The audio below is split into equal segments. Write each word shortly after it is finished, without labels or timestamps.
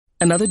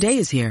Another day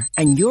is here,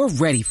 and you're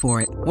ready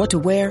for it. What to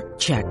wear?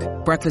 Check.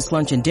 Breakfast,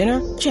 lunch, and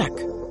dinner? Check.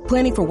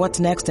 Planning for what's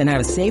next and how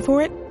to save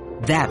for it?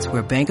 That's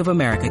where Bank of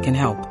America can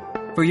help.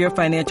 For your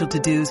financial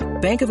to-dos,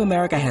 Bank of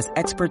America has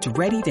experts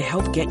ready to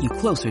help get you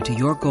closer to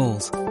your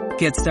goals.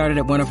 Get started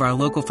at one of our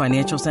local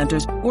financial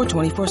centers or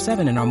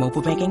 24/7 in our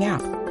mobile banking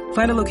app.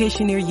 Find a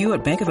location near you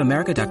at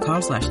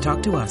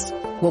bankofamerica.com/talktous.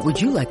 What would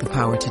you like the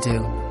power to do?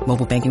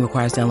 Mobile banking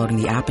requires downloading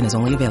the app and is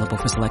only available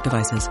for select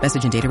devices.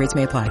 Message and data rates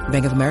may apply.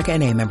 Bank of America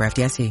N.A., member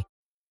FDIC.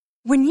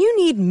 When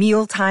you need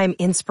mealtime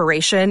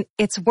inspiration,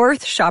 it's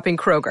worth shopping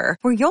Kroger,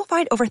 where you'll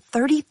find over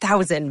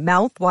 30,000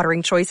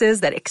 mouth-watering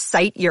choices that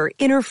excite your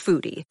inner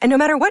foodie. And no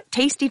matter what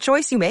tasty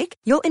choice you make,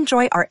 you'll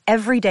enjoy our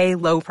everyday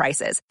low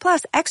prices,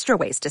 plus extra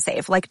ways to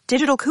save, like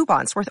digital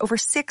coupons worth over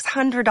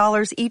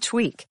 $600 each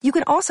week. You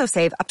can also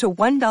save up to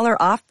 $1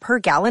 off per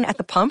gallon at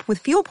the pump with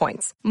fuel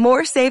points.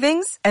 More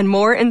savings and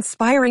more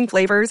inspiring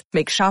flavors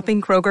make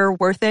shopping Kroger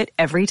worth it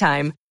every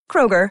time.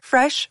 Kroger,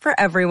 fresh for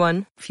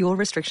everyone. Fuel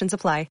restrictions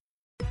apply.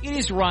 It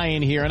is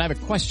Ryan here, and I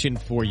have a question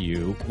for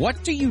you.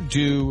 What do you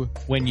do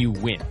when you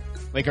win?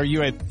 Like, are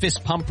you a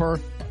fist pumper,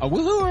 a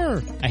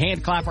woo-hooer, a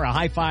hand clapper, a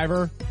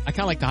high-fiver? I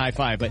kind of like the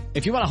high-five, but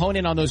if you want to hone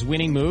in on those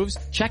winning moves,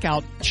 check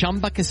out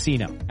Chumba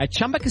Casino. At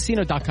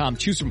ChumbaCasino.com,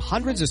 choose from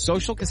hundreds of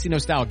social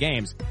casino-style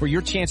games for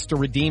your chance to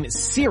redeem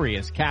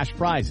serious cash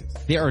prizes.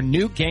 There are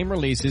new game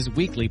releases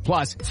weekly,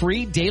 plus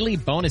free daily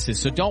bonuses,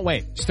 so don't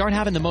wait. Start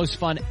having the most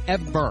fun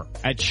ever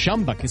at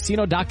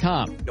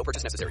ChumbaCasino.com. No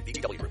purchase necessary.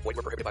 VGW Group. Void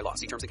where prohibited by law.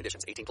 See terms and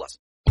conditions. 18+.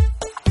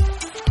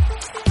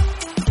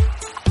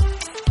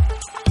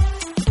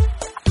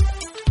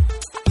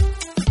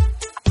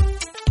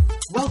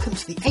 Welcome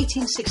to the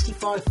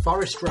 1865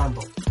 Forest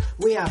Ramble.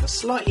 We have a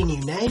slightly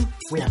new name,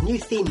 we have new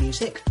theme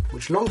music,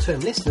 which long-term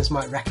listeners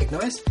might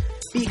recognise,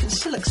 but you can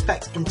still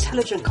expect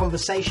intelligent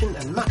conversation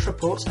and match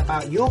reports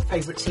about your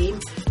favourite team,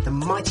 the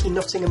mighty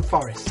Nottingham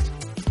Forest.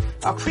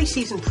 Our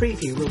pre-season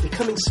preview will be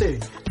coming soon,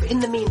 but in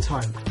the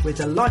meantime, we're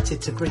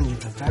delighted to bring you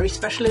a very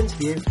special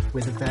interview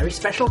with a very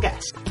special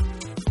guest.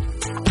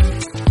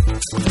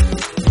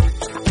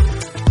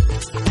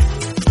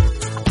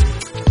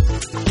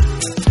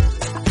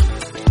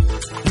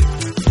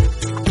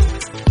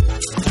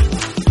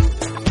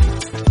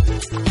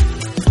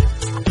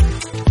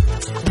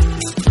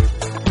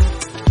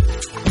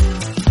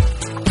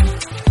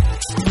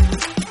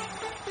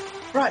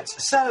 Right,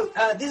 so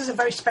this is a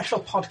very special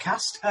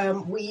podcast.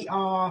 We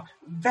are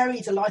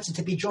very delighted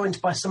to be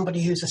joined by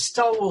somebody who's a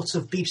stalwart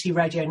of BBC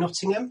Radio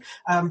Nottingham,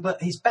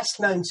 but he's best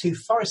known to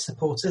Forest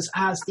supporters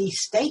as the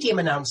stadium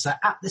announcer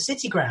at the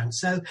City Ground.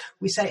 So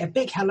we say a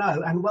big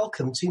hello and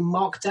welcome to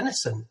Mark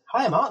Dennison.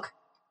 Hi, Mark.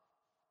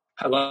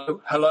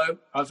 Hello.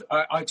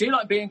 I do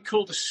like being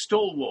called a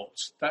stalwart.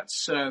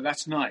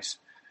 That's nice.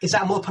 Is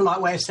that a more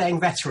polite way of saying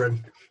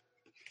veteran?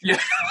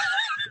 Yeah.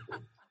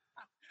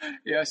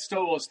 Yeah,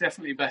 stalwart's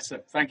definitely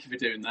better. Thank you for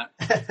doing that.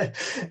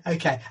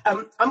 Okay.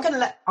 I'm going to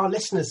let our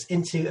listeners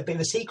into a bit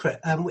of a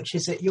secret, which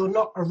is that you're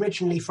not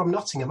originally from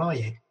Nottingham, are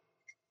you?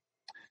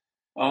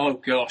 Oh,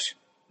 gosh.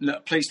 No,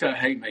 please don't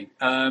hate me.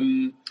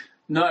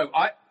 No,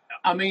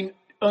 I mean,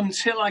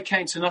 until I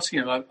came to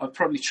Nottingham, I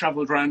probably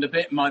travelled around a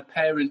bit. My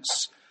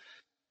parents'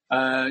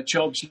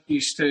 jobs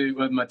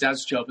my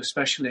dad's job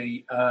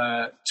especially,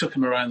 took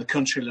him around the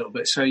country a little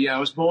bit. So, yeah, I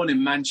was born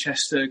in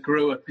Manchester,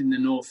 grew up in the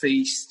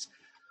northeast,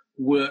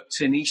 worked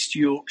in East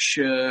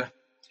Yorkshire,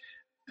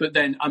 but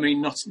then, I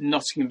mean,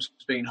 Nottingham's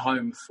been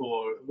home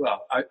for,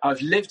 well, I've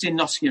lived in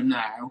Nottingham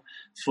now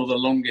for the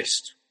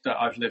longest that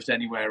I've lived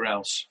anywhere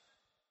else.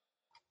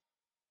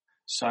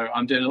 So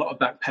I'm doing a lot of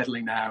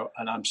backpedaling now,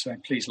 and I'm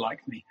saying, please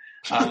like me.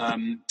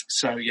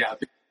 So, yeah, I've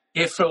been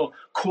here for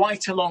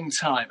quite a long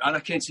time, and I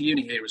came to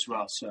uni here as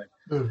well. So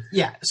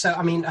Yeah, so,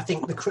 I mean, I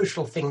think the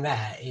crucial thing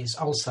there is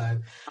also,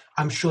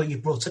 I'm sure you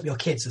brought up your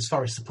kids as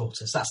Forest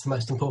supporters. That's the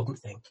most important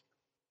thing.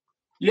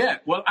 Yeah,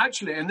 well,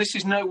 actually, and this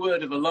is no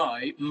word of a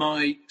lie,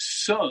 my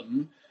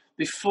son,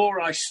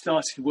 before I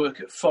started work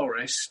at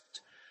Forest,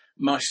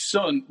 my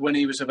son, when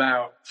he was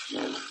about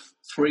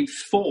 3,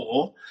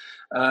 4,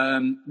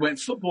 went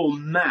football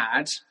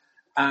mad,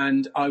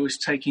 and I was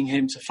taking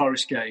him to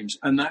Forest games.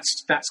 And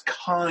that's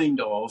kind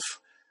of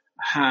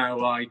how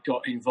I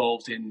got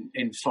involved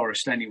in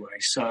Forest anyway.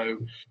 So,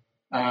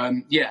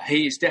 yeah,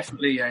 he is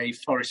definitely a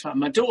Forest fan.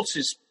 My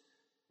daughter's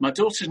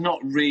not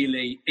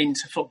really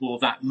into football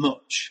that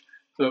much.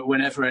 But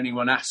whenever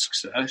anyone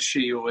asks her,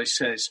 she always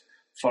says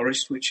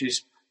Forest, which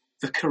is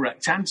the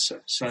correct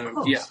answer.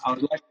 So, yeah,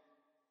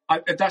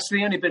 that's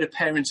the only bit of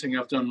parenting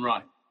I've done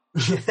right.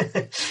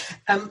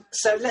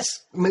 So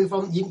let's move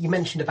on. You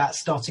mentioned about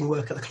starting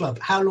work at the club.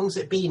 How long has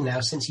it been now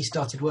since you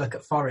started work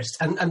at Forest?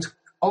 And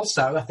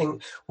also, I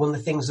think one of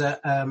the things that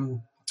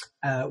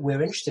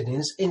we're interested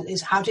in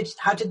is how did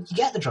you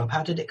get the job?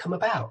 How did it come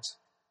about?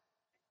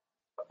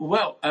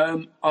 Well,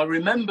 I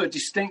remember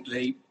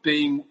distinctly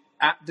being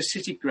at the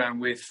City Ground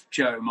with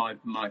Joe,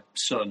 my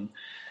son,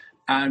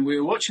 and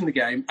we were watching the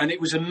game, and it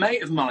was a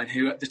mate of mine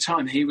who, at the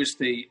time, he was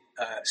the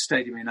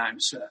stadium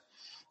announcer,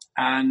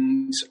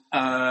 And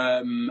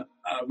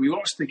we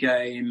watched the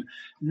game.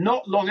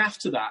 Not long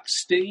after that,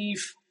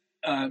 Steve,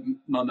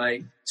 my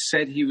mate,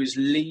 said he was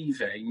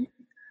leaving,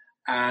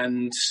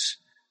 and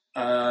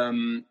I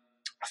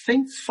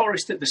think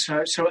Forest at the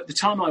so at the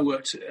time I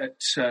worked at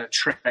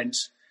Trent,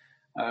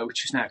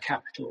 which is now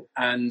Capital,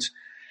 and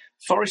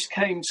Forest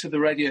came to the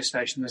radio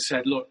station and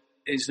said, "Look,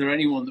 is there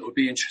anyone that would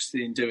be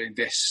interested in doing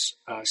this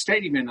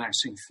stadium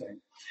announcing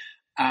thing?"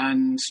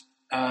 And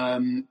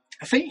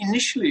I think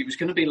initially it was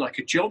going to be like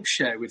a job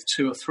share with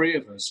 2 or 3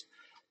 of us,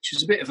 which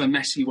is a bit of a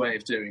messy way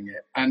of doing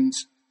it. And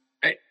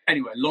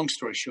anyway, long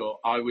story short,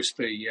 I was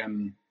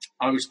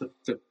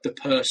the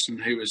person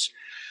who was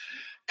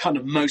kind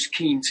of most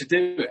keen to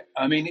do it.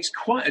 I mean, it's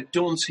quite a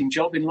daunting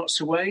job in lots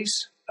of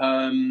ways.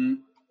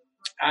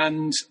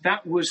 And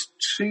that was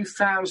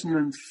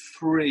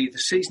 2003, the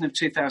season of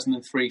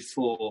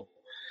 2003-04.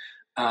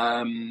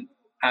 And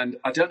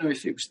I don't know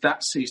if it was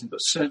that season, but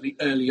certainly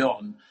early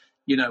on,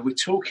 you know, we're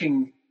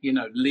talking, you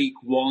know, League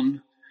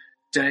One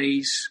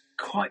days,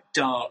 quite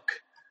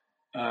dark,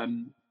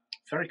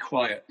 very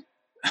quiet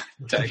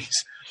days,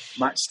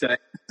 match day.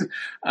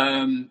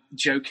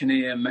 Joe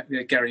Kinnear,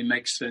 Gary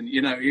Megson,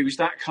 you know, it was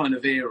that kind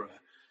of era.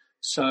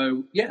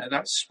 So, yeah,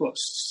 that's,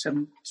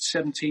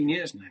 17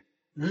 years now.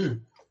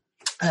 Mm.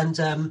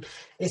 And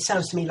it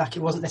sounds to me like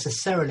it wasn't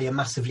necessarily a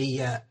massively,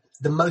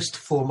 the most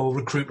formal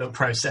recruitment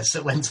process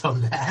that went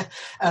on there.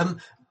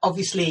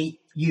 Obviously,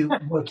 you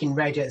work in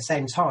radio at the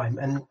same time.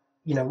 And,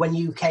 you know, when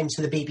you came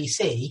to the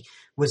BBC,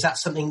 was that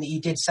something that you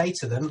did say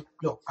to them,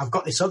 look, I've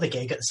got this other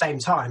gig at the same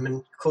time? And,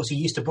 of course, you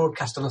used to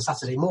broadcast on a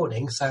Saturday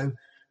morning, so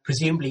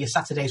presumably your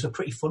Saturdays were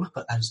pretty full up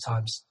at those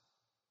times.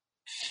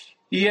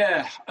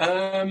 Yeah.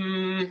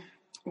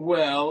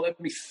 Well,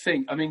 let me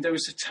think. I mean, there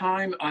was a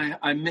time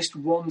I missed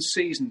one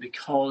season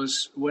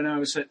because when I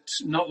was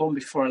not long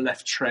before I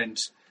left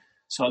Trent,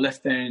 so I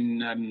left there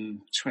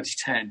in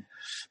 2010,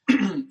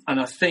 and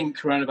I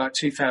think around about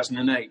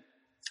 2008,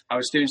 I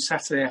was doing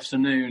Saturday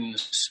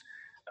afternoons,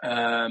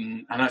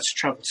 and I had to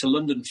travel to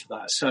London for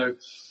that. So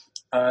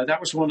that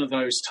was one of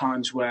those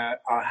times where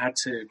I had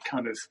to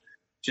kind of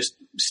just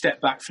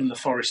step back from the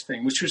Forest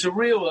thing, which was a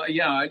real,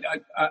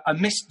 I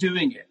miss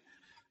doing it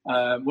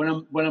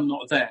when I'm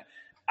not there.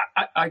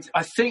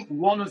 I think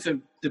one of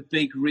the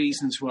big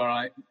reasons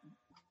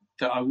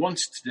that I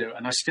wanted to do it,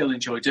 and I still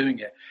enjoy doing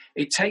it,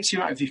 it takes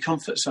you out of your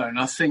comfort zone.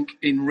 I think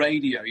in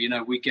radio, you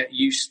know, we get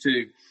used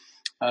to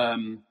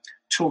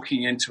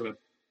talking into a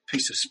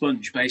piece of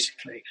sponge,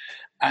 basically.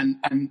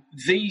 And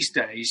these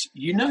days,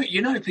 you know,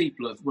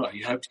 people are, well,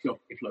 you hope to God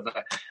people are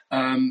there,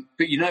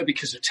 but you know,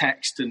 because of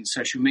text and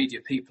social media,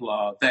 people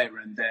are there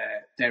and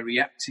they're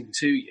reacting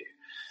to you.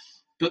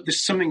 But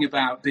there's something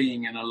about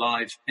being in a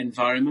live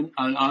environment,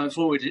 and I've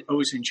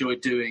always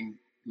enjoyed doing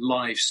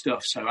live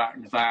stuff, so out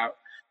and about,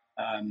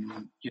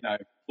 you know,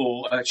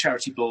 or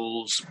charity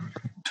balls,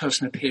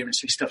 personal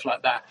appearances, stuff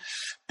like that.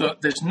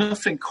 But there's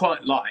nothing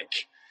quite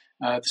like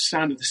the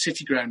sound of the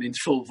City Ground in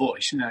full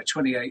voice, you know,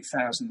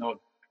 28,000 odd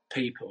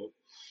people.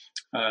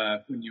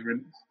 If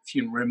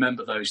you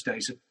remember those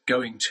days of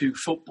going to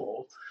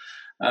football,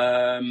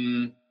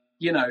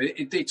 you know,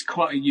 it's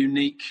quite a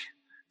unique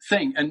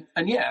thing.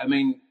 And yeah, I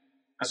mean,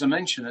 as I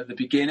mentioned at the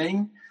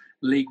beginning,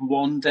 League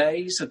One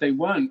days, they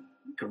weren't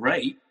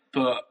great,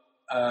 but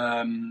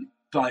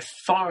by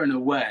far and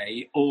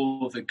away,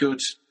 all the good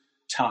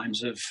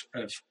times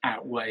have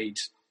outweighed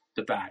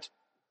the bad.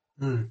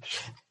 Mm.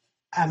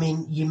 I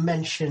mean, you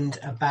mentioned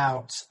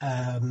about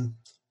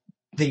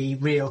the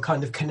real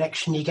kind of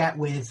connection you get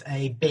with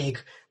a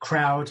big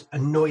crowd, a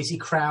noisy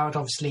crowd,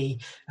 obviously,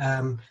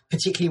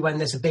 particularly when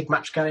there's a big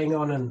match going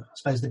on. And I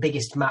suppose the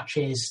biggest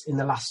matches in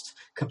the last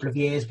couple of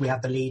years, we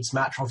had the Leeds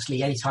match.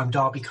 Obviously, anytime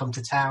Derby come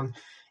to town,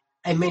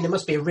 I mean, it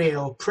must be a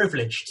real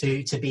privilege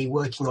to be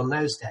working on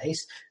those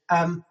days.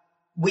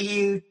 Were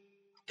you,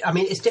 I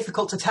mean, it's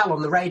difficult to tell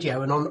on the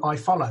radio and on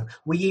iFollow.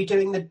 Were you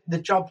doing the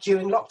job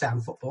during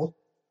lockdown football?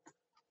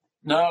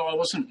 No, I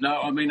wasn't. No,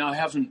 I mean, I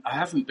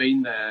haven't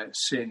been there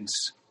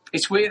since.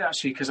 It's weird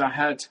actually, because I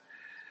had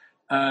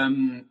a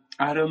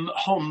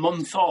whole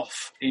month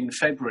off in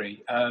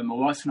February. My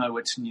wife and I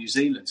went to New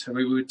Zealand, so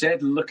we were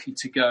dead lucky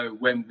to go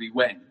when we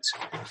went.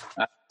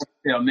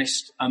 I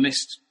missed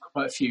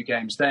quite a few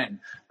games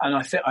then, and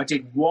I think I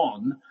did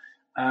one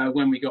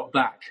when we got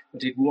back. I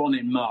did one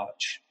in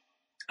March,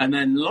 and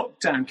then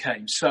lockdown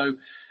came. So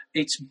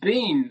it's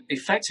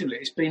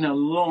been a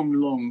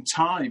long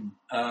time.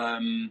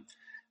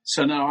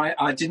 So no,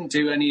 I didn't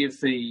do any of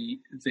the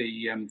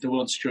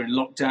ones during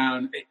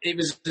lockdown. It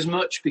was as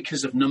much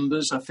because of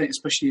numbers. I think,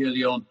 especially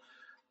early on,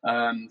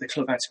 the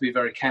club had to be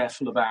very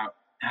careful about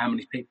how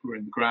many people were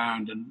in the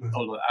ground and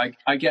all of that.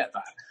 I get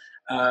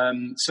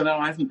that. So no,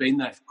 I haven't been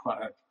there for quite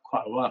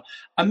a while.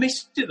 I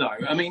missed it though.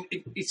 I mean,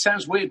 it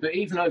sounds weird, but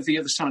even over the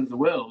other side of the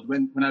world,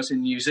 when I was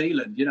in New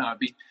Zealand, you know, I'd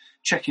be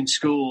checking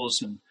scores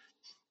and,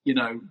 you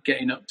know,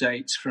 getting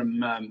updates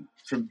from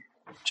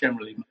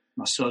generally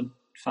my son.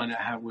 Find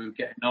out how we were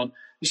getting on.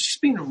 It's just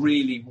been a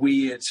really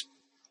weird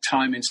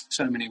time in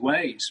so many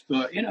ways.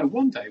 But, you know,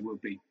 one day we'll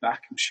be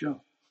back, I'm sure.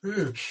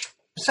 Mm.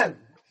 So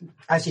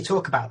as you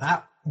talk about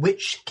that,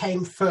 which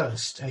came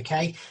first?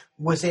 Okay,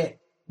 was it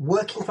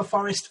working for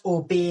Forest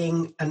or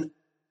being a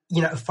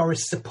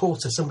Forest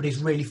supporter, somebody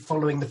who's really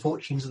following the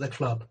fortunes of the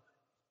club?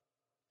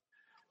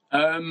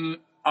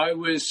 I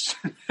was.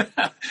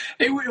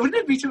 Wouldn't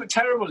it be too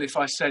terrible if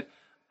I said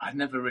I've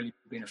never really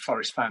been a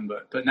Forest fan,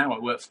 but now I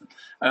work for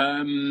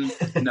them?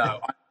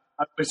 No,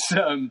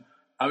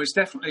 I was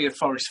definitely a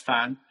Forest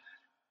fan.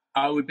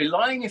 I would be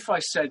lying if I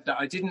said that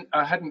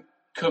I hadn't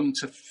come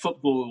to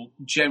football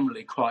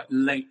generally quite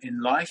late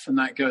in life, and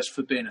that goes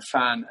for being a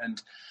fan.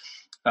 And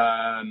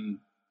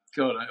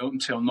God, up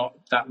until not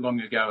that long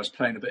ago, I was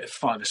playing a bit of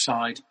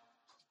five-a-side.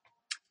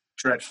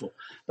 Dreadful.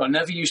 But I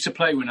never used to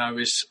play when I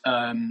was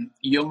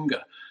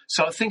younger.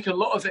 So I think a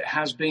lot of it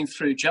has been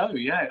through Joe.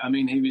 Yeah, I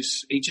mean, he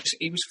was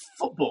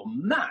football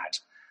mad.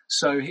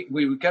 So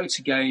we would go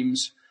to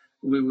games.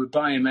 We would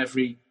buy him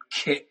every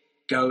kit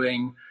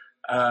going.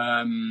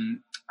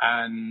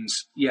 And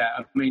yeah,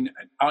 I mean,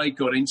 I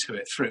got into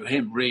it through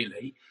him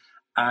really,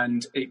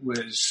 and it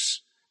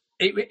was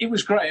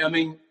great. I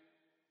mean,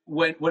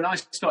 when I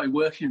started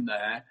working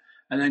there,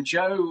 and then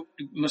Joe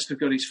must have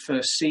got his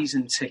first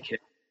season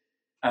ticket.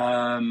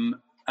 And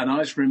I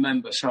just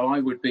remember, so I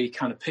would be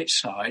kind of pitch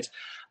side,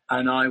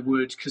 and I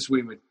would, because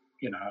we would,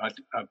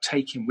 I'd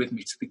take him with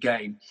me to the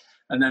game,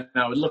 and then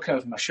I would look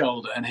over my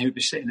shoulder, and he would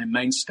be sitting in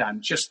main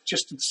stand, just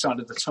at the side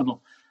of the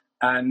tunnel,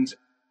 and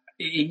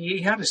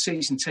he had a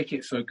season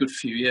ticket for a good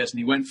few years, and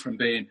he went from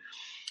being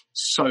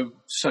so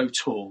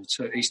tall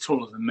to he's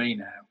taller than me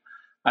now,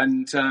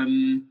 and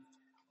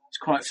it's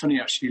quite funny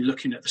actually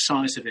looking at the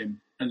size of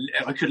him, and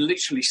I could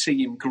literally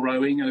see him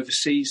growing over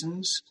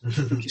seasons. I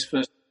think his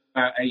first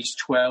about age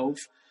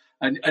 12,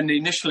 and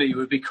initially he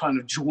would be kind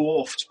of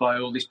dwarfed by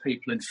all these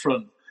people in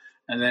front,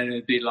 and then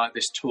it'd be like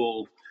this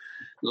tall,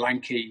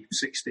 lanky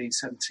 16,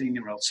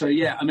 17-year-old. So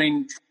yeah, I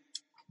mean,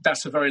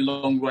 that's a very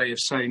long way of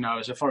saying I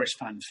was a Forest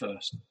fan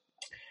first.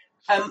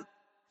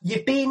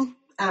 You've been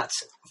at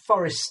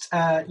Forest,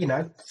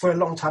 for a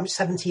long time,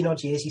 17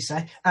 odd years, you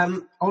say.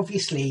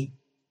 Obviously,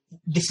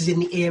 this is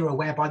in the era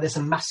whereby there's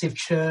a massive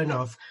churn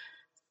of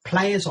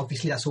players.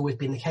 Obviously, that's always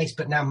been the case,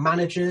 but now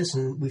managers,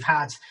 and we've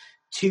had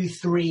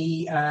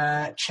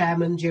 2-3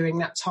 chairmen during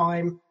that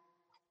time.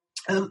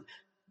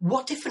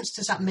 What difference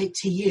does that make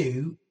to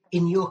you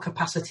in your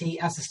capacity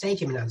as a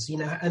stadium announcer?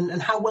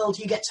 And how well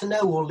do you get to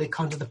know all the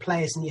kind of the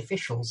players and the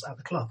officials at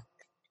the club?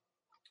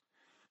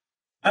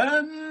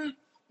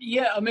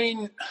 Yeah, I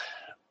mean,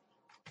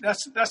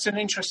 that's an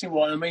interesting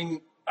one. I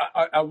mean,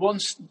 I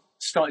once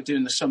started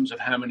doing the sums of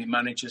how many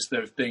managers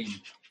there have been,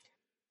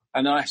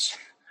 and I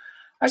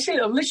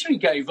literally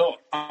gave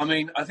up. I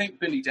mean, I think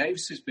Billy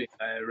Davis has been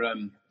there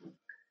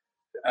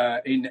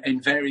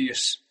in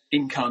various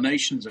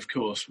incarnations, of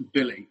course, with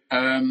Billy.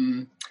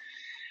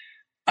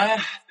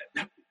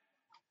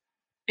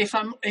 If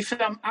I'm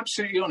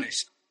absolutely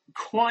honest,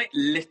 quite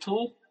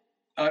little.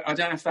 I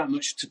don't have that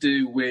much to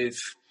do with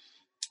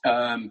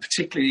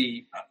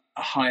particularly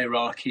a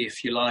hierarchy,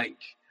 if you like.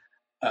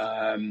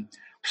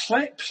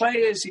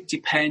 Players, it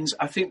depends.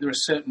 I think there are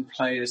certain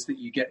players that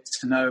you get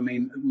to know. I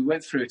mean, we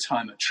went through a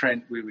time at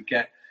Trent, we would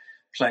get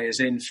players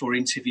in for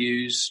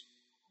interviews,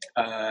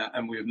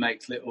 and we would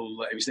make it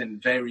was in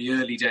very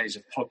early days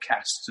of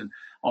podcasts and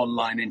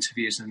online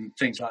interviews and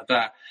things like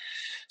that.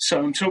 So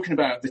I'm talking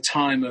about the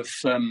time of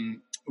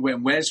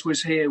when Wes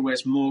was here,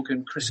 Wes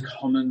Morgan, Chris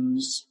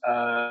Commons,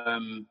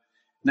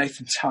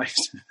 Nathan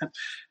Tyson.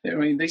 I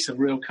mean, these are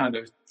real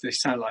they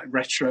sound like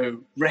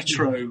retro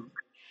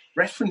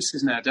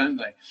references now, don't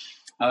they?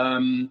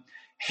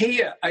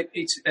 Here,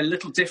 it's a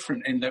little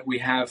different in that we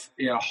have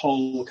a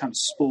whole kind of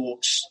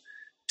sports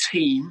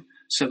team,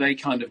 so they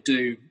kind of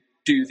do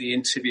the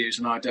interviews,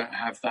 and I don't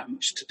have that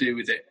much to do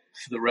with it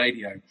for the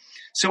radio.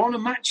 So on a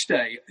match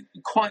day,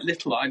 quite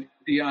little. I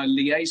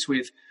liaise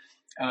with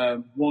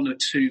one or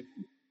two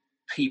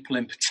people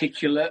in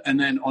particular, and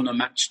then on a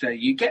match day,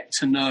 you get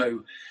to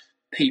know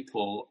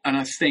people. And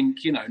I think,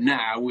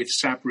 now with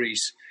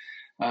Sabri's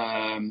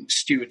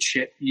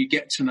stewardship, you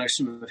get to know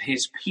some of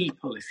his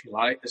people, if you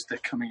like, as they're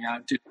coming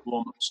out, doing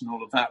warm-ups and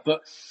all of that.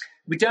 But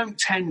I don't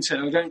tend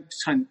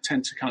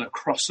to kind of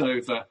cross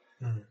over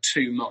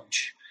too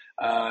much.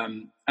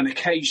 And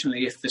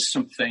occasionally, if there's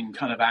something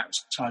kind of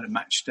outside of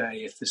match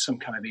day, if there's some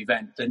kind of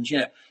event, then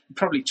yeah, you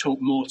probably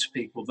talk more to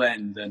people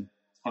then than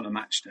on a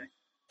match day.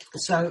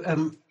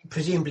 So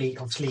presumably,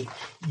 obviously,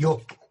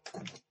 you're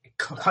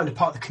kind of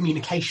part of the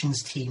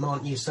communications team,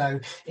 aren't you? So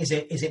is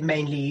it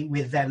mainly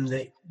with them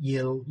that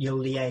you'll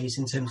liaise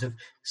in terms of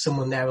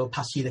someone there will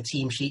pass you the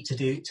team sheet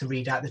to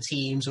read out the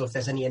teams, or if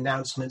there's any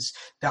announcements,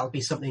 that'll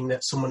be something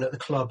that someone at the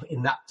club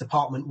in that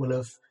department will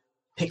have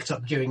picked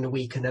up during the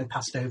week and then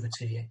passed over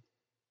to you?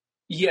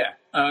 Yeah.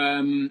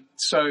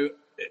 So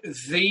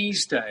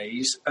these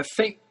days, I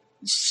think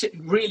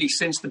really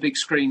since the big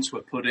screens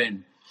were put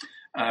in,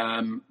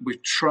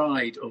 we've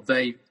tried, or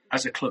they,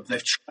 as a club,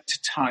 they've tried to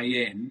tie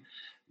in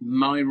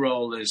my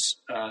role as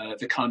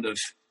the kind of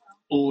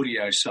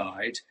audio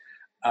side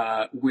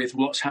with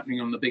what's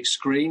happening on the big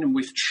screen. And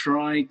we've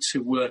tried to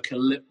work a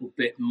little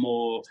bit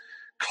more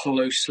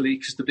closely,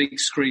 because the big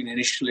screens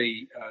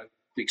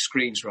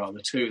rather,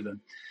 two of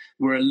them,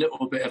 were a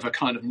little bit of a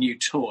kind of new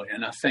toy,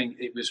 and I think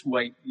it was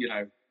wait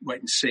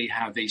and see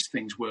how these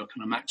things work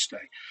on a match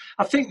day.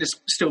 I think there's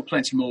still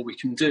plenty more we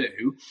can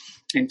do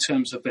in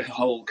terms of the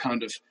whole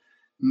kind of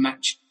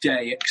match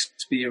day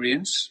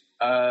experience.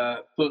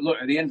 But look,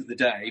 at the end of the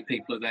day,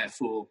 people are there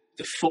for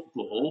the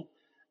football,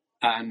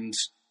 and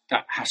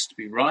that has to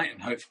be right,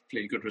 and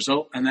hopefully a good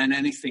result. And then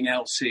anything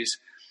else is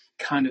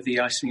kind of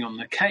the icing on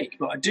the cake.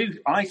 But I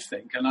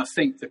think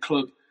the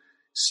club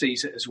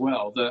sees it as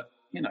well, that,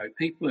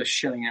 people are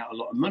shelling out a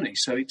lot of money,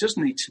 so it does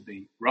need to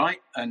be right,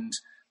 and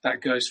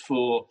that goes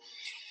for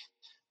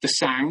the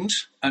sound,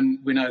 and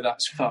we know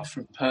that's far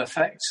from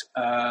perfect.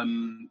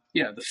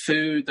 The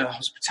food, the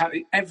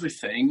hospitality,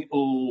 everything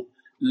all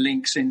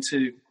links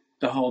into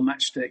the whole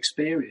match day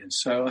experience.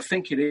 So I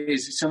think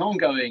it's an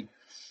ongoing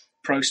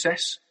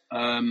process.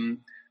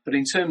 But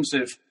in terms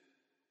of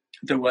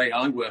the way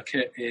I work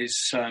it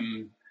is,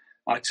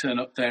 I turn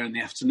up there in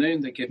the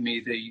afternoon, they give me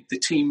the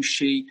team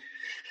sheet,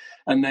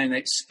 and then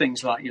it's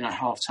things like,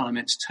 half-time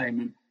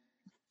entertainment.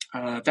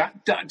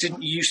 That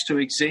didn't used to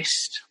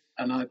exist,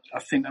 and I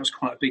think that was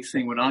quite a big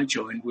thing when I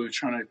joined. We were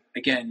trying to,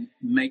 again,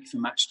 make the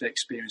match day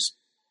experience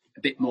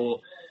a bit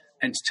more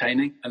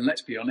entertaining. And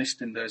let's be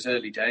honest, in those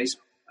early days,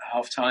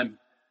 half-time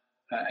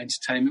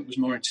entertainment was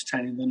more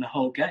entertaining than the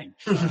whole game.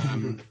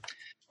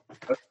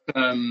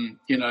 I'd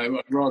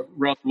rather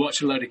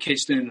watch a load of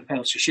kids doing a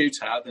penalty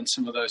shootout than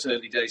some of those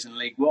early days in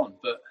League One.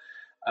 But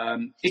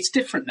it's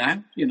different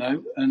now,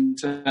 and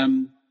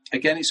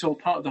again, it's all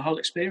part of the whole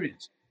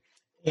experience.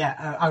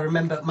 Yeah, I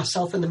remember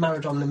myself and the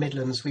Maradon in the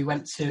Midlands, we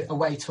went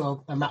away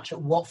to a match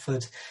at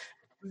Watford.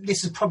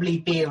 This would probably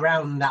be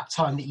around that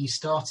time that you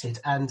started,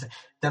 and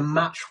the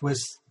match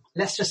was,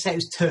 let's just say it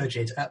was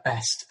turgid at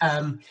best.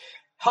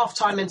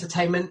 Half-time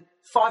entertainment,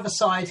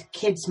 five-a-side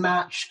kids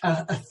match,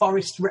 a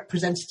Forest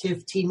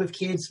representative team of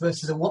kids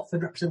versus a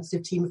Watford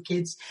representative team of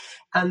kids.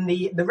 And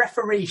the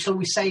referee, shall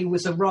we say,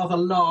 was a rather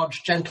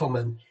large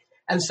gentleman.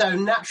 And so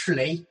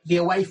naturally, the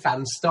away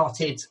fans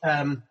started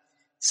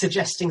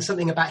suggesting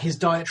something about his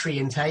dietary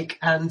intake.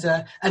 And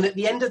at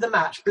the end of the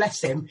match,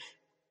 bless him,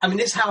 I mean,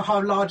 this is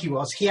how large he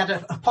was. He had a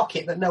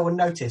pocket that no one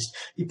noticed.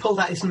 He pulled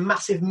out this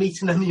massive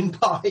meat and onion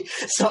pie,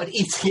 started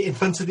eating it in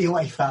front of the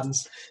away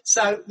fans.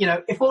 So,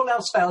 if all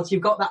else fails,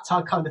 you've got that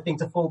kind of thing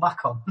to fall back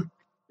on.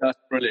 That's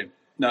brilliant.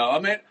 No, I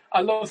mean, I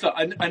love that.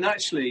 And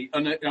actually,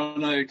 on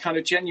a kind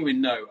of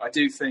genuine note, I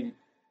do think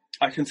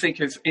I can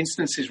think of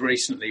instances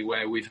recently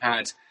where we've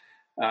had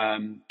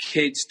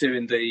kids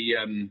doing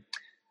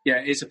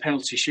it's a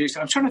penalty shoot.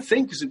 I'm trying to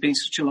think, because it's been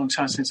such a long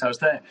time since I was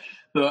there.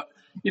 But,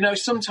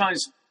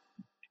 sometimes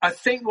I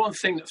think one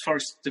thing that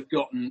Forest have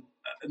gotten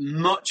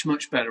much,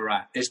 much better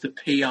at is the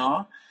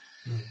PR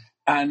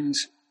and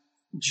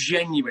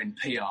genuine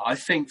PR. I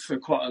think for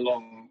quite a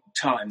long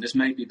time there's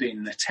maybe been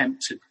an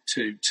attempt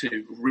to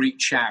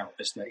reach out,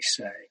 as they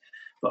say.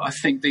 But I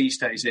think these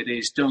days it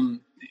is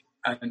done,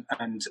 and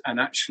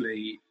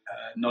actually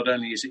not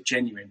only is it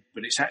genuine,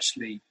 but it's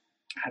actually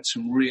had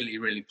some really,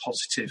 really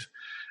positive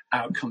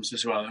outcomes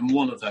as well. And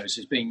one of those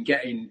has been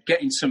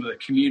getting some of the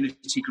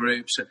community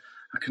groups.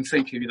 I can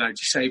think of,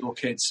 disabled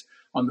kids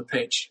on the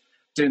pitch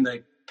doing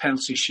the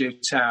penalty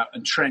shootout,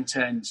 and Trent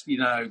End,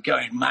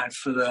 going mad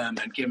for them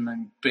and giving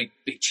them big,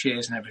 big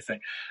cheers and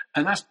everything.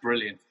 And that's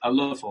brilliant. I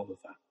love all of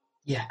that.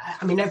 Yeah,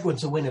 I mean,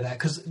 everyone's a winner there,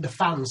 because the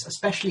fans,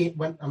 especially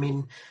when,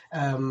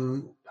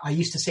 I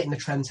used to sit in the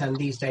Trent End.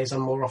 These days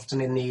I'm more often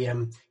in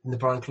the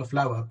Brian Clough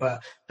Lower,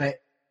 but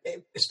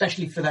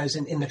especially for those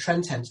in the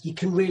Trent End, you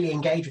can really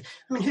engage.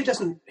 I mean, who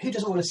doesn't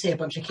want to see a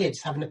bunch of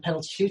kids having a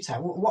penalty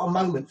shootout? What a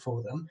moment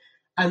for them.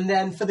 And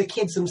then for the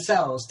kids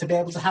themselves to be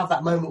able to have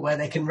that moment where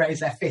they can raise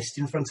their fist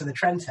in front of the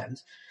Trent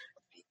End,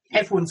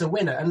 everyone's a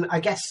winner. And I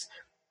guess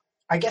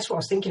what I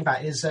was thinking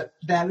about is that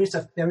there is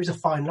a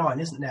fine line,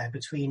 isn't there,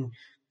 between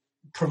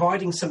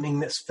providing something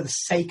that's for the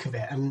sake of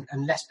it. And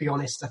let's be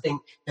honest, I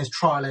think there's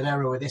trial and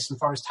error with this, and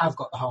Forest have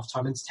got the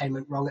half-time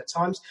entertainment wrong at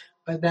times.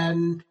 But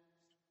then,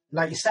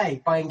 like you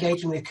say, by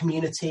engaging with the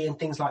community and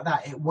things like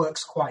that, it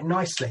works quite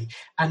nicely.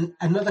 And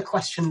another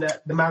question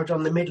that the Maradon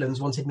in the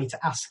Midlands wanted me to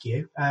ask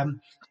you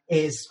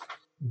is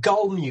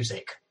goal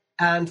music.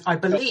 And I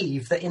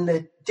believe that in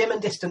the dim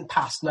and distant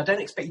past, and I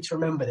don't expect you to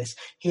remember this,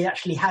 he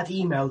actually had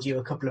emailed you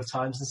a couple of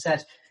times and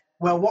said,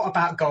 well, what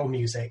about goal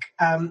music?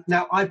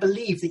 Now, I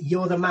believe that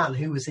you're the man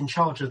who was in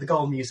charge of the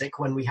goal music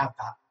when we had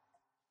that.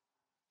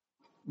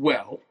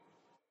 Well,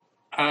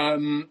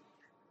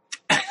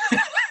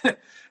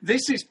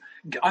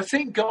 I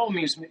think goal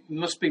music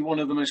must be one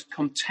of the most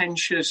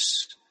contentious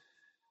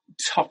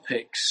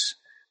topics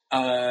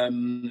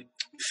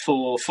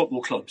for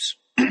football clubs.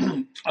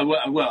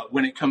 Well,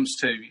 when it comes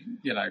to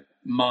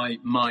my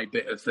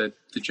bit of the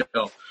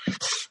job,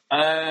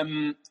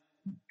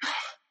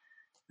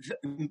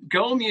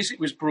 goal music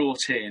was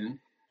brought in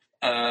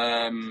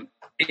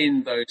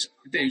those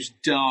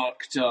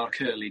dark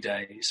early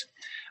days.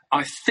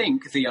 I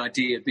think the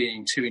idea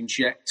being to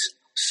inject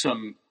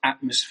some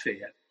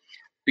atmosphere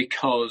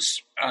because,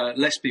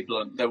 let's be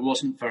blunt, there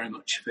wasn't very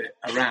much of it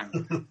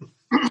around.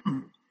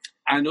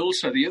 And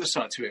also the other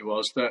side to it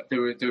was that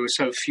there were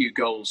so few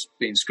goals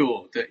being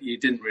scored that you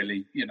didn't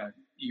really,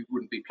 you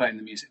wouldn't be playing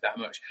the music that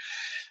much.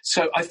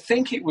 So I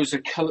think it was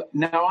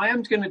now I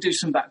am going to do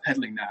some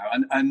backpedaling now,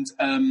 and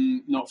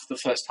not for the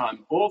first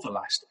time or the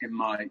last in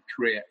my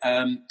career.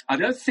 I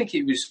don't think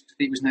it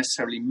was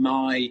necessarily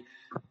my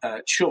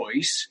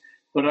choice,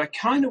 but I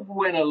kind of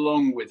went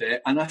along with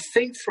it. And I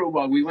think for a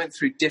while we went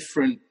through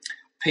different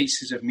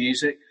pieces of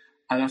music.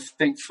 And I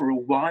think for a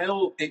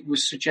while it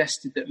was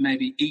suggested that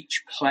maybe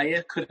each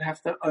player could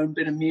have their own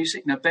bit of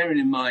music. Now, bearing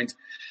in mind,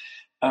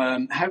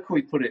 how can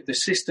we put it? The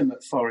system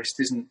at Forest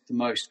isn't the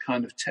most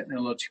kind of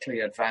technologically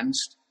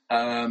advanced.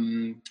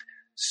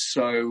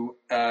 So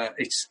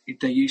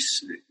they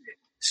use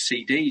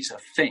CDs, I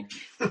think.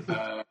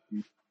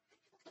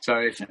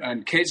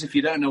 And kids, if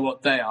you don't know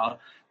what they are,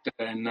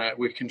 then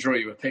we can draw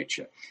you a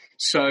picture.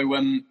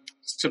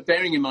 So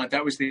bearing in mind,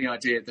 that was the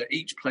idea that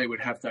each player would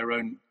have their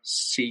own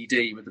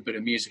CD with a bit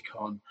of music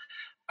on.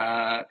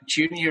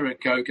 Junior at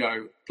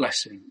Go-Go,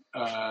 bless him,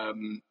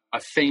 I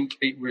think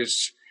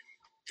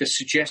the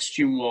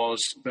suggestion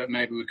was that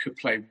maybe we could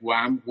play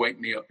Wham! Wake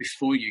Me Up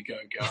Before You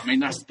Go-Go. I mean,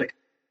 that's the...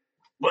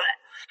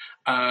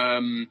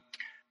 and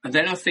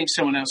then I think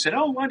someone else said,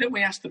 why don't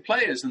we ask the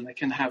players and they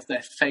can have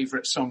their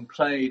favourite song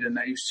played? And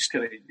it was just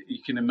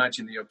you can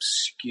imagine the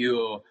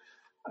obscure...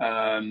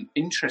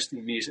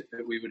 interesting music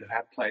that we would have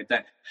had played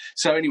then.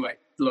 So anyway,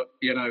 look,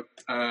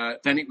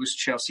 then it was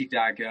Chelsea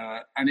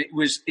Dagger, and it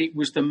was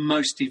the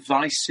most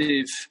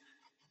divisive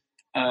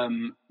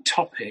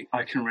topic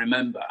I can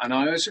remember. And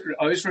I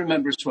always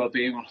remember as well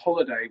being on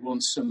holiday one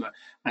summer,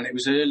 and it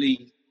was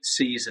early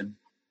season,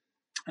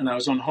 and I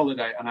was on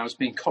holiday and I was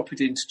being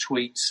copied into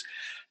tweets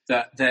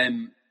that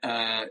then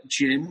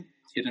Jim,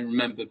 you don't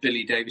remember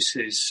Billy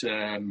Davis's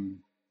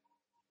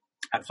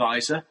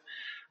advisor,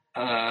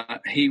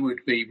 he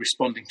would be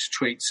responding to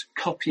tweets,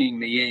 copying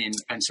me in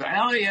and saying,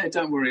 yeah,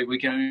 don't worry, we're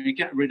going to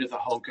get rid of the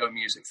whole Go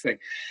Music thing.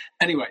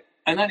 Anyway,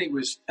 and then it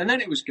was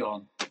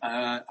gone.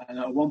 And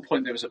at one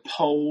point there was a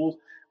poll,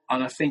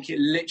 and I think it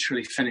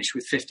literally finished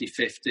with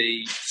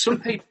 50-50. Some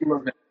people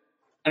love it.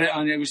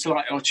 And it was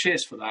like,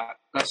 cheers for that.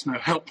 That's no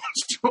help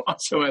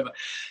whatsoever.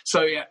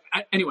 So yeah,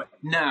 anyway,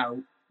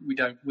 now we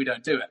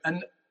don't do it.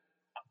 And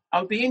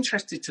I'll be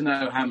interested to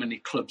know how many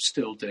clubs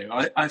still do.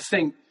 I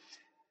think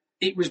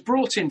it was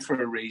brought in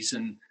for a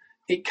reason.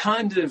 It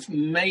kind of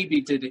maybe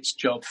did its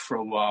job for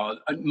a while.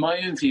 My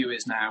own view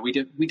is now we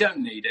don't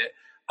need it.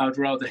 I'd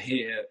rather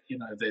hear,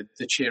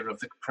 the cheer of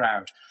the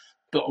crowd.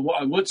 But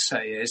what I would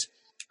say is,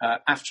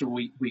 after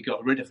we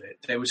got rid of it,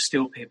 there was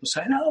still people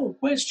saying,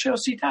 where's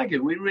Chelsea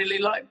Dagger? We really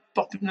like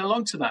bopping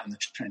along to that in the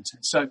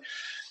Trenton. So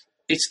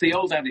it's the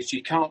old adage,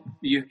 you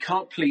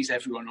can't please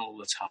everyone all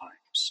the time.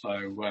 So,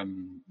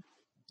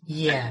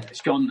 yeah, it's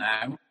gone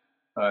now.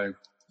 So...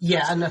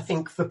 Yeah, and I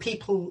think for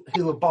people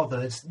who are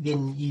bothered,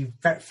 then you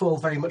fall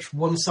very much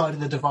one side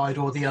of the divide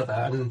or the other,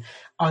 and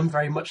I'm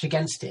very much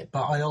against it.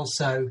 But I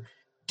also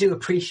do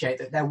appreciate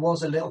that there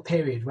was a little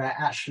period where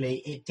actually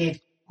it did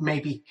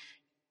maybe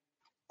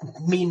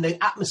mean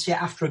the atmosphere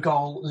after a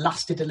goal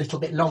lasted a little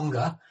bit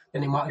longer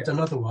than it might have done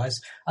otherwise.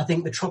 I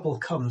think the trouble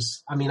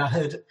comes, I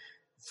heard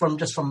from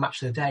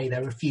Match of the Day,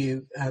 there were a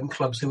few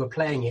clubs who were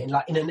playing it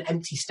in an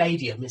empty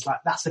stadium. It's like,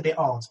 that's a bit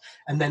odd.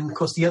 And then, of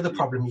course, the other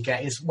problem you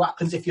get is what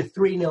happens if you're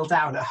 3-0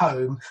 down at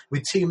home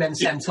with 2 men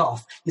sent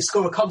off? You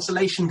score a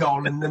consolation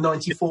goal in the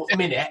 94th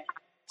minute.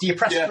 Do you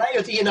press play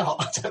or do you not?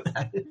 I don't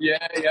know.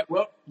 Yeah.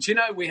 Well, do you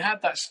know, we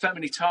had that so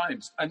many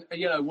times. And,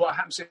 what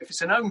happens if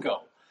it's an own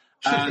goal?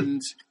 And,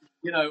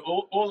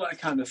 all that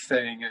kind of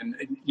thing. And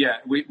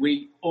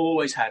we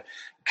always had.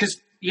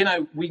 Because,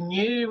 we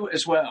knew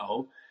as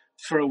well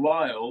for a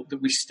while that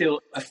we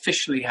still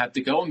officially had the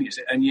goal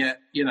music, and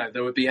yet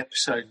there would be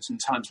episodes and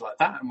times like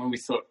that, and when we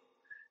thought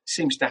it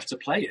seems to have to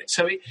play it,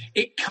 so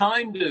it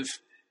kind of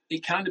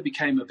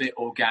became a bit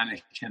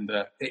organic, and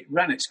it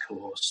ran its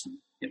course,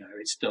 and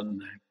it's done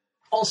now.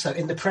 Also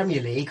in the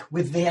Premier League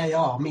with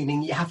VAR,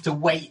 meaning you have to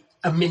wait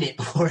a minute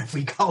before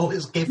every goal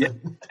is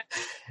given.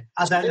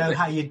 I don't know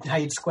how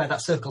you'd square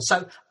that circle.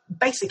 So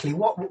basically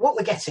what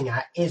we're getting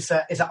at is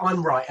that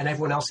I'm right and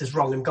everyone else is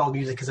wrong and goal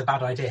music is a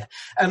bad idea.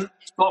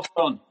 Spot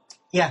on.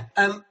 Yeah.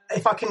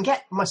 If I can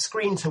get my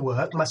screen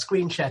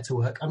share to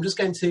work, I'm just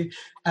going to...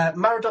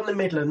 Maradon the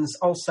Midlands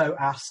also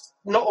asked...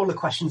 Not all the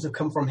questions have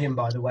come from him,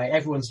 by the way.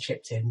 Everyone's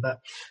chipped in.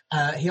 But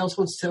he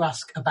also wants to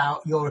ask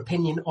about your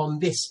opinion on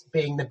this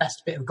being the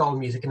best bit of goal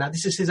music. And now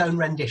this is his own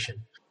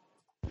rendition.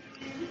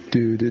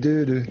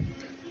 Do-do-do-do.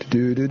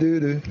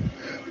 Do-do-do-do.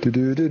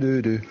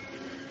 Do-do-do-do.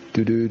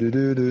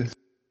 Do-do-do-do.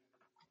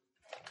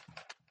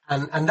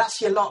 And that's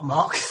your lot,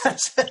 Mark.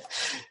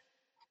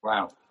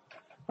 Wow.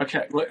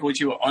 Okay, would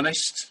you want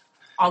honest?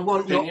 I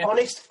want your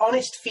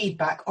honest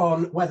feedback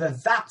on whether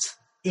that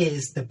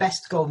is the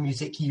best goal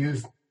music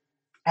you've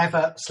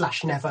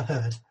ever/never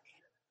heard.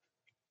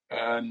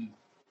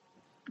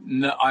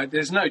 No,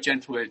 there's no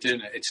gentle way of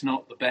doing it. It's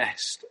not the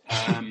best.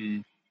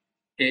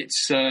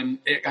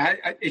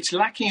 It's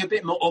lacking a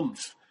bit more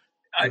oomph.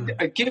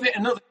 I give it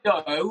another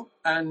go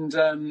and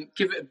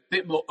give it a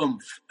bit more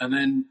oomph, and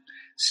then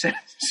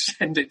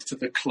send it to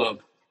the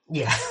club.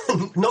 Yeah,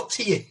 not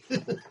to you.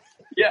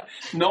 Yeah,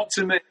 not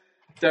to me.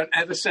 Don't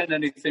ever send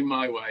anything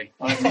my way.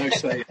 I have no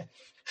say.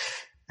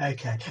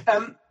 Okay.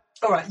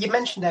 All right. You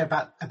mentioned there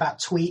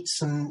about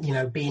tweets and, you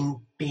know, being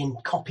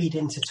copied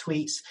into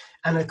tweets,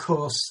 and of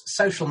course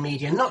social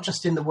media, not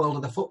just in the world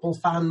of the football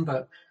fan,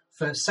 but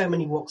for so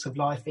many walks of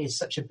life, is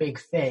such a big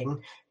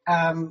thing.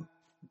 Now,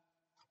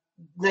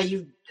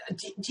 do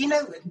you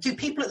know? Do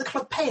people at the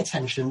club pay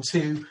attention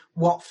to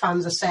what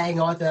fans are saying,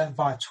 either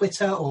via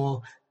Twitter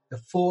or the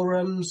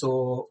forums,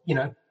 or, you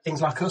know,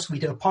 things like us? We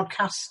do a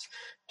podcast.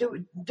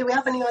 Do we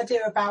have any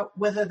idea about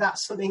whether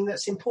that's something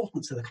that's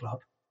important to the club?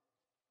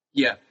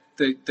 Yeah,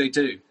 they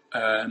do.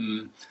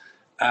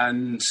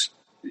 And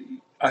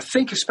I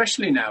think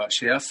especially now,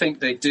 actually, I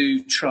think they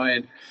do try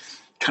and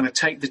kind of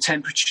take the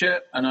temperature.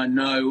 And I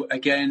know,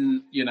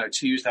 again, you know,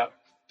 to use that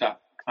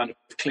kind of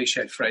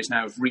cliched phrase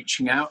now of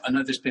reaching out, I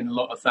know there's been a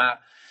lot of that,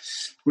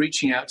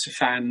 reaching out to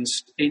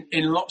fans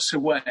in lots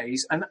of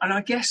ways. And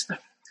I guess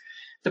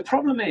the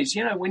problem is,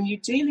 you know, when you're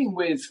dealing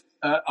with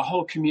a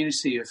whole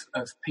community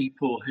of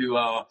people who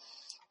are,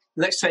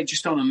 let's say,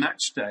 just on a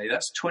match day,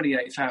 that's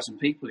 28,000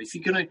 people. If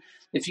you're going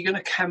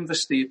to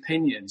canvass the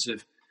opinions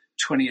of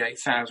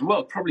 28,000,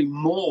 well, probably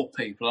more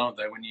people, aren't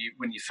there? When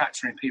you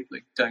factor in people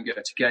who don't go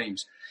to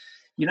games,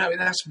 you know,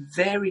 that's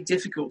very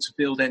difficult to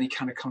build any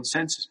kind of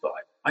consensus by.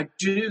 I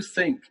do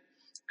think,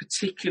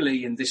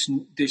 particularly in this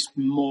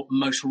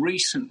most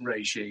recent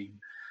regime,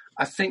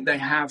 I think they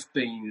have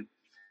been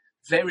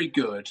very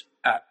good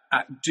at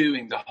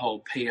doing the whole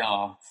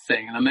PR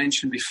thing. And I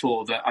mentioned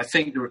before that I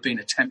think there have been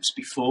attempts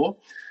before.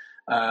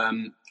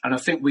 And I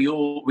think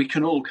we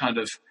can all kind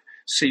of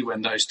see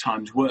when those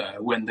times were,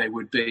 when they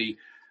would be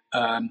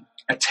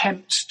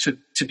attempts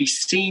to be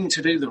seen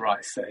to do the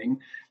right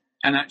thing,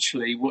 and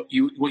actually what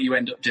you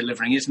end up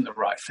delivering isn't the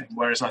right thing.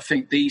 Whereas I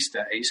think these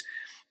days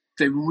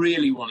they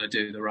really want to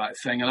do the right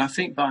thing, and I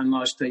think by and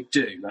large they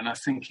do. And I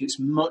think it's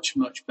much,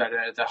 much better.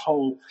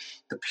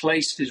 The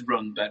place is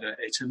run better.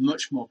 It's a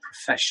much more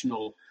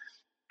professional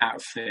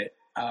outfit,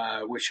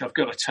 which I've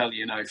got to tell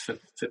you,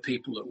 for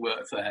people that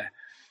work there.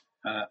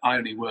 I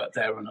only work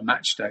there on a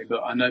match day,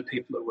 but I know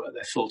people that work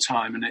there full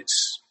time, and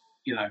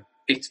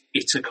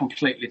it's a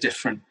completely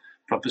different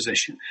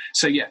proposition.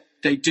 So yeah,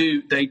 they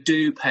do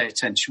pay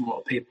attention to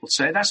what people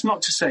say. That's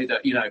not to say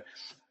that, you know,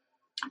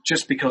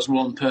 just because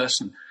one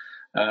person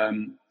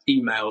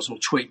emails or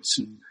tweets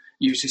and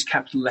uses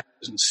capital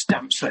letters and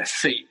stamps their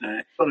feet, and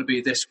it's got to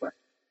be this way.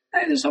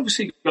 There's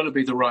obviously got to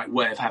be the right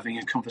way of having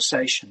a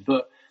conversation,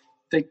 but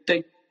they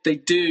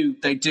do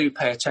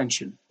pay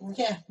attention.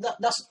 Yeah,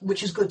 that's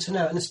which is good to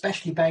know, and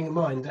especially bearing in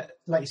mind that,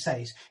 like you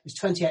say, it's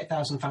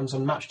 28,000 fans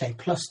on match day,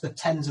 plus the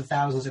tens of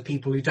thousands of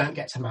people who don't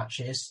get to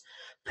matches,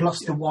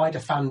 plus the wider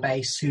fan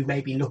base who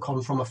maybe look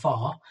on from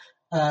afar.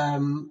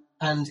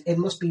 And it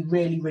must be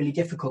really, really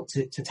difficult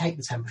to take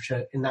the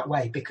temperature in that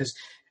way because,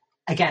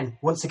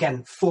 once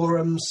again,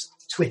 forums,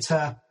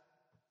 Twitter,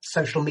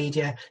 social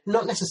media,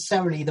 not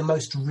necessarily the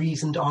most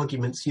reasoned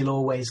arguments you'll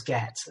always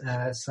get.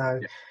 So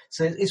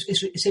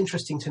it's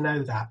interesting to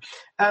know that.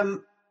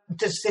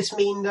 Does this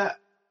mean that,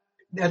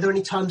 are there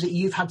any times that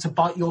you've had to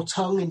bite your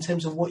tongue in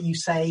terms of what you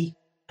say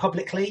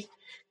publicly?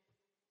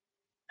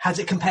 Has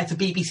it compared to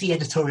BBC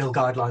editorial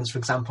guidelines, for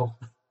example?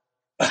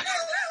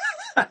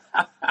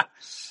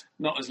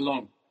 Not as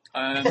long.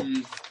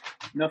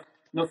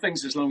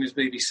 Nothing's as long as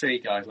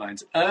BBC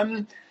guidelines.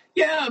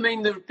 Yeah, I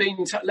mean, there have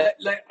been,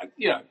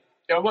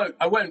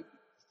 I won't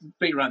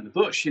beat around the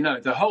bush. You know,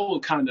 the whole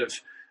kind of,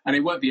 and it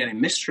won't be any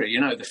mystery. You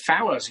know, the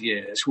Fowers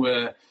years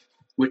were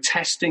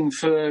testing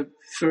for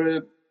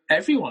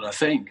everyone. I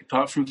think,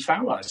 apart from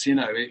Fowers. You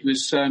know, it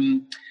was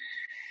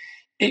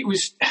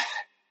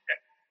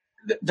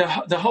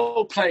the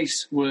whole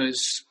place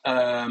was.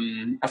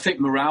 I think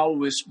morale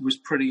was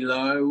pretty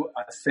low.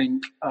 I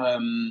think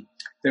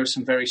there were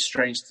some very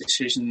strange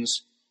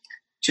decisions,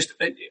 just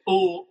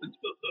all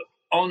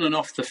on and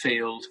off the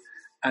field,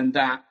 and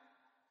that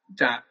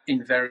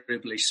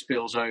invariably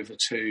spills over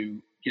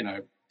to, you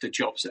know, the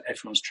jobs that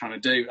everyone's trying to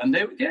do. And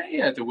there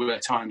were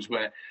times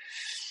where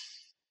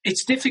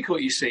it's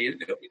difficult. You see,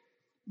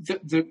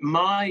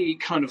 my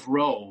kind of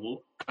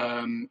role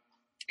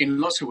in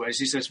lots of ways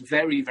is a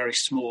very, very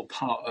small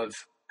part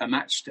of a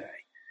match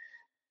day,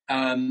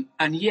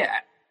 and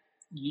yet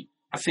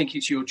I think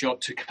it's your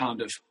job to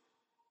kind of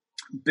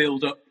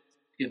build up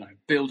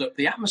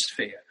the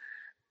atmosphere.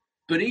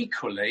 But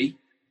equally,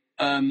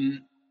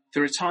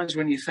 there are times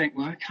when you think,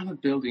 well, we're kind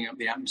of building up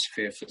the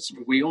atmosphere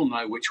we all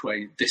know which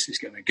way this is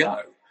going to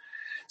go.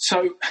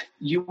 So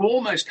you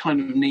almost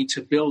kind of need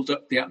to build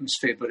up the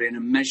atmosphere, but in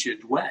a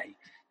measured way.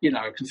 You know,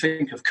 I can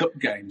think of cup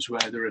games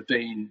where there have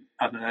been,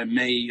 I don't know,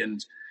 me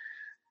and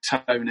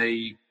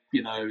Tony,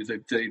 you know,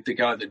 the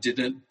guy that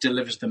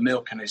delivers the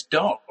milk and his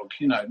dog,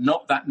 you know,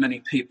 not that many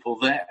people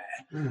there.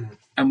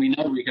 And we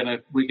know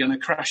we're gonna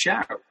crash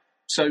out.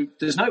 So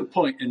there's no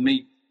point in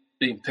me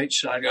being pitch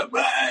side, go,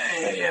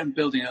 and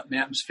building up the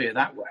atmosphere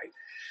that way.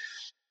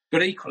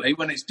 But equally,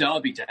 when it's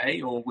Derby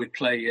Day or we're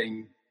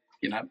playing,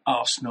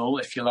 Arsenal,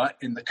 if you like,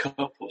 in the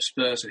Cup, or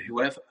Spurs or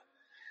whoever.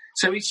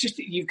 So it's just,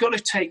 you've got to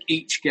take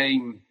each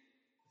game,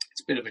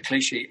 it's a bit of a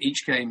cliche,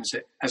 each game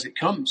as it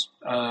comes.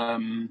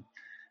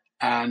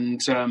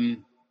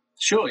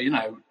 Sure,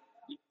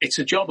 it's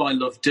a job I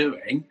love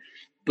doing,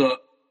 but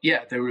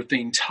yeah, there have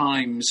been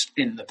times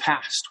in the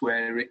past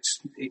where it's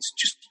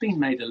just been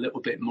made a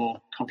little bit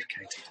more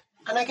complicated.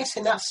 And I guess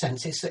in that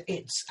sense,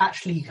 it's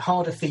actually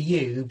harder for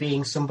you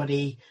being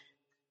somebody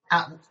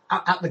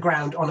at the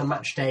ground on a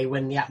match day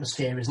when the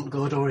atmosphere isn't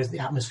good or the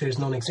atmosphere is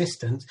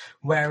non-existent.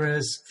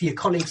 Whereas for your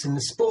colleagues in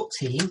the sport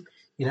team,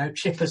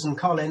 Chippers and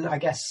Colin, I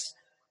guess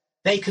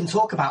they can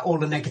talk about all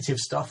the negative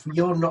stuff.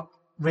 You're not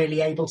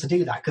really able to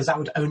do that because that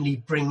would only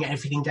bring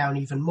everything down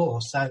even more.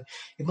 So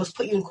it must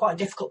put you in quite a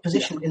difficult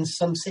position in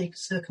some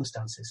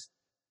circumstances.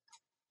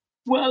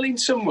 Well, in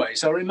some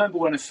ways, I remember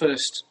when I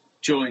first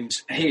joined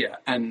here,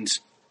 and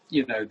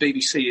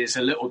BBC is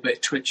a little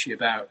bit twitchy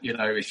about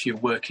if you're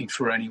working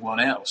for anyone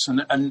else,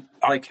 and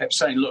I kept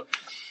saying, look,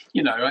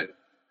 I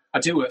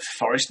do work for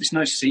Forest, it's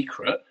no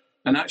secret,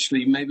 and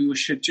actually maybe we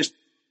should just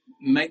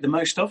make the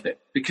most of it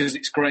because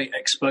it's great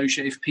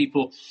exposure. If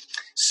people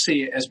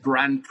see it as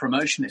brand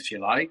promotion, if you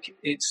like,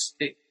 it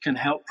can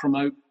help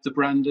promote the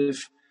brand of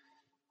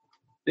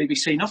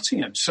BBC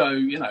Nottingham. So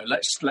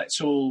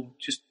let's all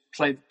just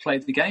play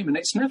the game, and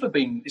it's never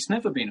been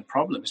a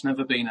problem. It's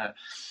never been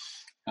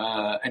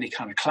any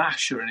kind of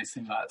clash or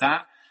anything like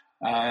that.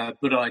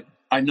 But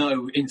I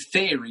know in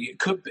theory it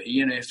could be.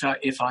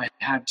 If I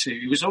had to,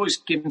 it was always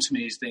given to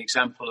me as the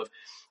example of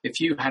if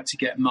you had to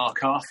get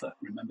Mark Arthur,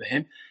 remember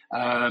him,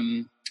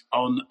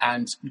 on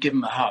and give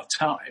him a hard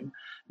time,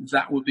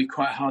 that would be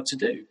quite hard to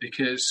do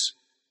because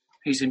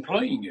he's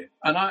employing you.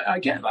 And I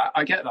get that.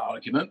 I get that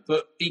argument,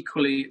 but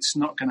equally it's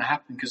not going to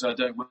happen because I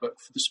don't work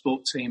for the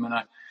sport team, and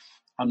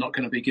I'm not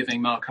going to be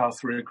giving Mark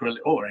Arthur a grill,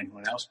 or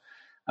anyone else,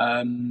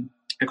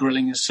 a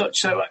grilling as such.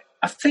 So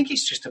I think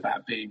it's just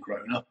about being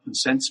grown up and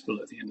sensible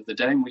at the end of the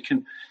day, and we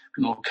can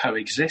all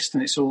coexist,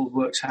 and it's all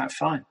works out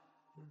fine.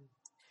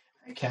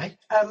 Okay.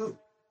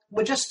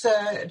 Well, just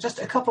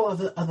a couple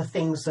of other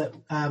things that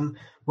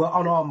were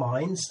on our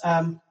minds.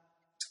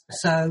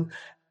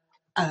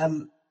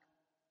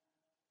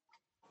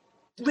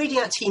 Reading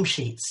out team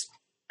sheets.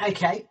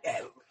 Okay.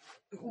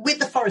 With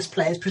the Forest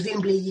players,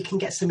 presumably you can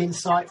get some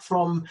insight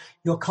from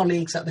your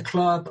colleagues at the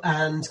club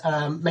and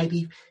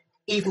maybe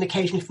even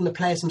occasionally from the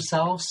players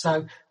themselves.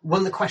 So one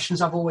of the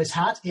questions I've always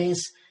had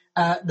is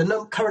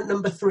the current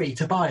number 3,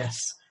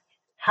 Tobias.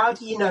 How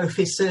do you know if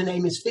his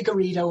surname is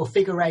Figueiredo or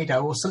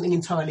Figueiredo or something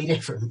entirely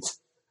different?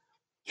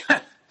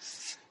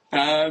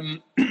 I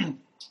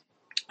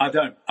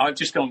don't. I've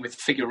just gone with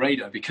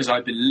Figueiredo because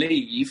I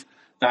believe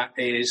that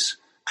is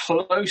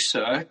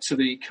closer to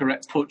the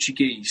correct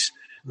Portuguese.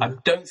 I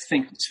don't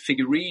think it's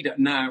Figueiredo.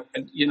 Now,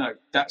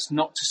 that's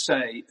not to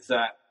say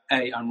that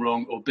A, I'm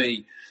wrong, or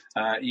B,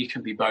 you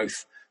can be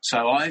both.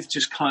 So I've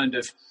just kind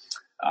of,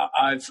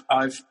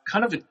 I've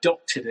kind of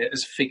adopted it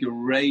as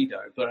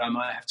Figueiredo, but I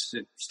might have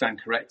to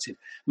stand corrected.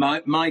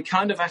 My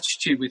kind of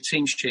attitude with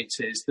team sheets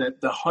is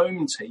that the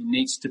home team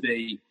needs to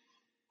be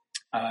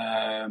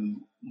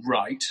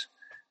right.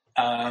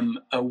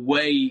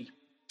 Away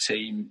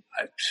team,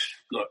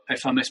 look,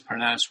 if I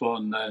mispronounce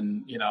one,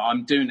 then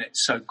I'm doing it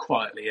so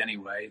quietly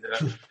anyway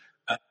that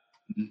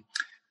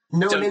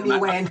no one in the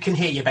away end can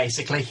hear you,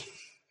 basically.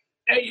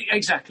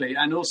 Exactly,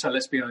 and also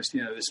let's be honest,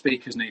 the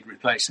speakers need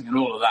replacing and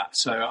all of that.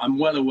 So I'm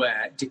well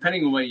aware.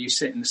 Depending on where you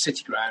sit in the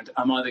city ground,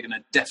 I'm either going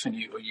to deafen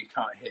you or you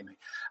can't hear me.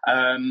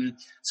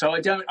 So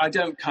I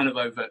don't kind of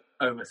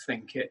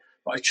overthink it,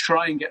 but I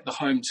try and get the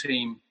home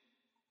team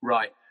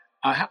right.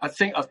 I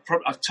think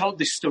I've told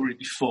this story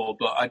before,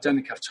 but I don't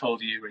think I've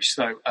told you, Rich.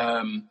 So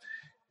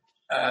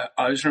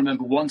I just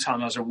remember one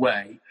time I was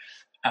away,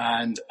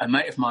 and a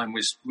mate of mine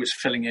was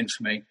filling in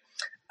for me,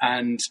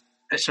 and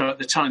so at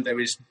the time there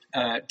was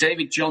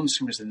David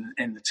Johnson was in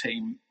the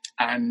team,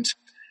 and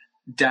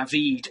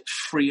David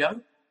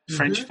Frio,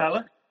 French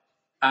fella,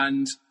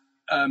 and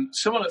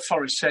someone at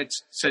Forest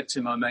said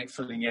to my mate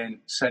filling in,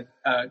 said,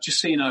 just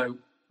so you know,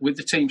 with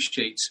the team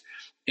sheets,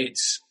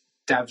 it's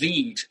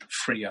David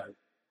Frio,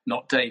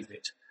 not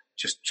David.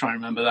 Just try and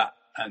remember that.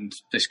 And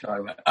this guy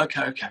went,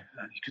 okay. And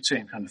you could see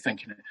him kind of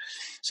thinking it.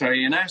 So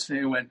he announced it.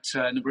 He went,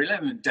 number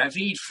 11,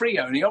 David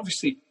Frio. And he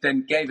obviously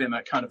then gave him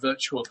a kind of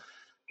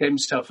gave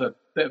himself a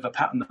bit of a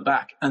pat on the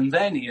back. And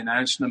then he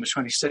announced number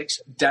 26,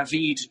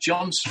 David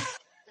Johnson.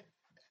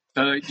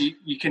 So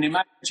you can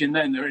imagine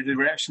then the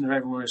reaction of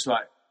everyone was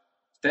like,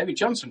 David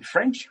Johnson,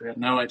 French? We had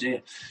no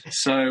idea.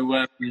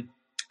 So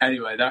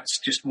anyway, that's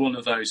just one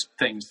of those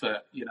things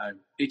that,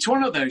 it's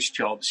one of those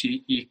jobs.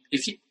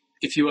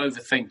 If you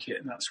overthink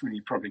it, that's when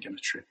you're probably going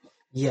to trip.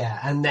 Yeah,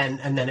 and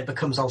then it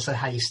becomes also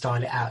how you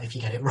style it out if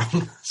you get it wrong,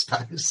 I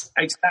suppose.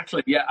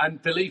 Exactly, yeah.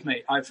 And believe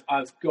me,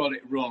 I've got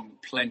it wrong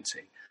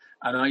plenty.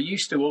 And I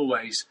used to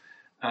always,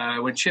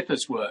 when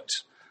Chippers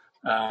worked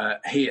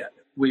here,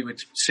 we would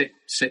sit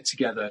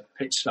together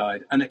pitch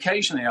side, and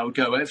occasionally I would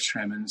go over to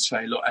him and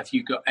say, look, have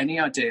you got any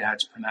idea how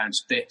to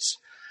pronounce this?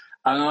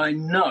 And I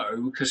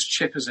know, because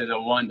Chipper's is a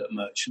wind-up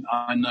merchant,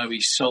 I know he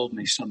sold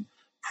me some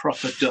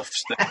proper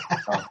duffs there.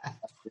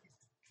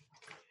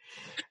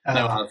 I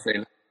know how I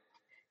feel.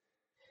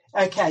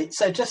 Okay,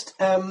 so just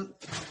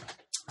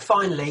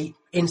finally,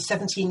 in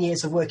 17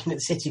 years of working at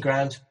the City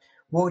Ground,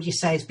 what would you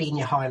say has been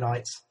your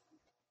highlights?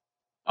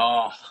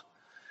 Do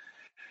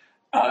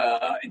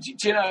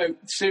you know,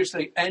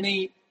 seriously,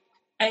 any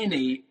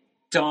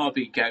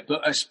derby game,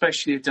 but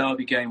especially a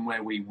derby game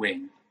where we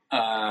win.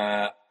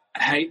 I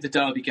hate the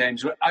derby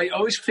games. I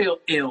always feel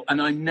ill,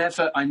 and I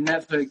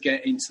never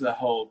get into the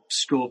whole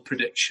score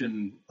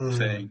prediction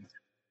thing.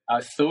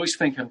 I always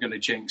think I'm going to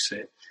jinx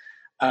it.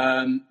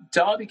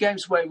 Derby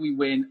games where we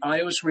win. I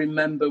always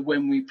remember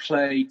when we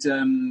played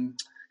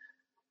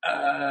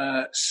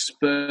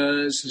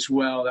Spurs as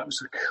well. That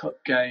was a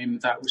cup game.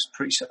 That was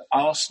pretty.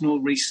 Arsenal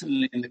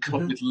recently in the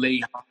cup with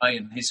Lehigh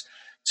and his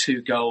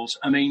 2 goals.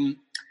 I mean,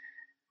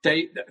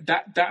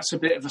 that's a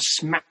bit of a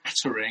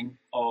smattering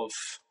of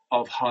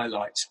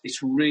highlights.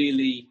 It's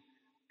really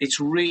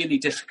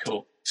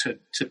difficult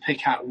to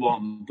pick out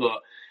one,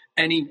 but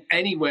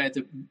anywhere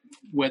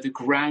where the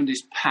ground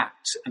is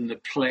packed and the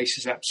place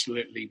is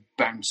absolutely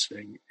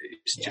bouncing,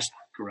 it's just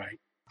great.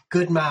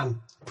 Good man.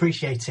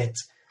 Appreciate it.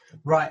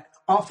 Right.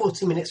 Our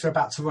 40 minutes are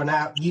about to run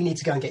out. You need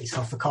to go and get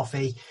yourself a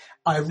coffee.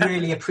 I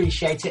really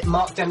appreciate it.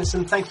 Mark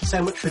Dennison, thank you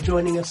so much for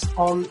joining us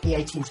on the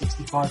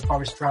 1865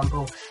 Forest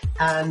Ramble.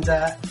 And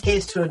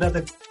here's to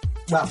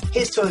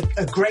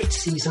a great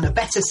season, a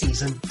better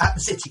season at the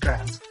City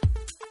Ground.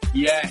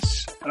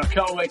 Yes, and I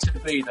can't wait to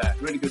be there.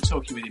 Really good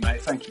talking with you,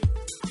 mate. Thank you.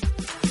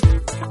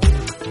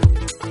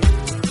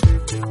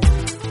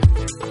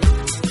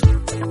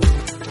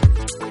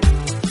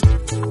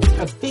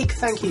 A big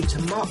thank you to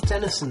Mark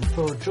Dennison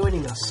for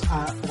joining us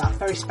for that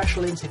very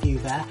special interview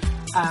there.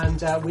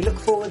 And we look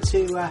forward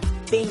to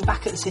being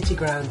back at the City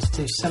Ground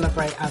to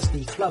celebrate as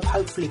the club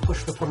hopefully push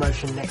for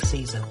promotion next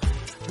season.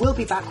 We'll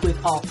be back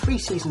with our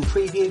pre-season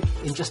preview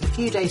in just a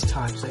few days'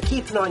 time, so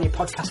keep an eye on your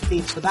podcast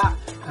feeds for that,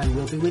 and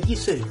we'll be with you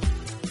soon.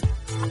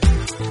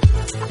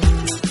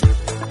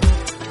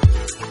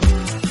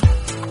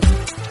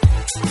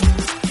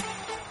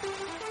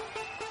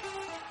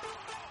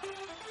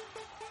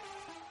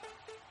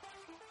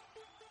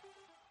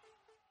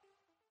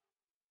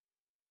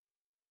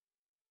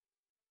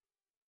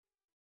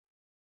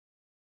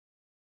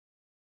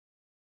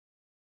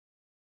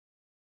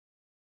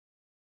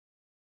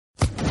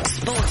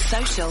 Sports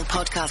Social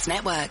Podcast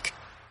Network.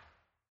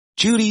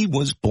 Judy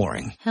was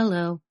boring.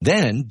 Hello.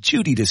 Then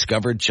Judy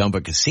discovered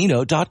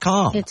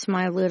ChumbaCasino.com. It's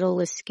my little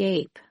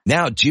escape.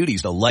 Now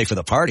Judy's the life of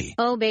the party.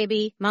 Oh,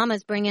 baby,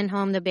 mama's bringing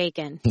home the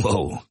bacon.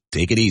 Whoa,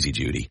 take it easy,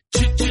 Judy.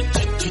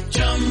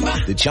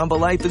 The Chumba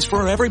life is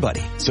for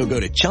everybody. So go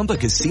to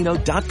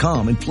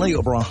ChumbaCasino.com and play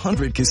over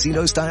 100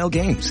 casino-style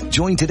games.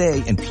 Join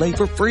today and play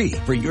for free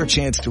for your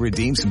chance to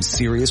redeem some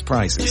serious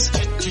prizes.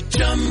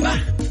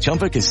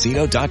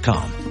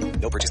 ChumbaCasino.com.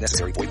 No purchase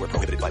necessary. Void where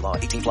prohibited by law.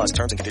 18+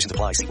 terms and conditions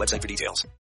apply. See website for details.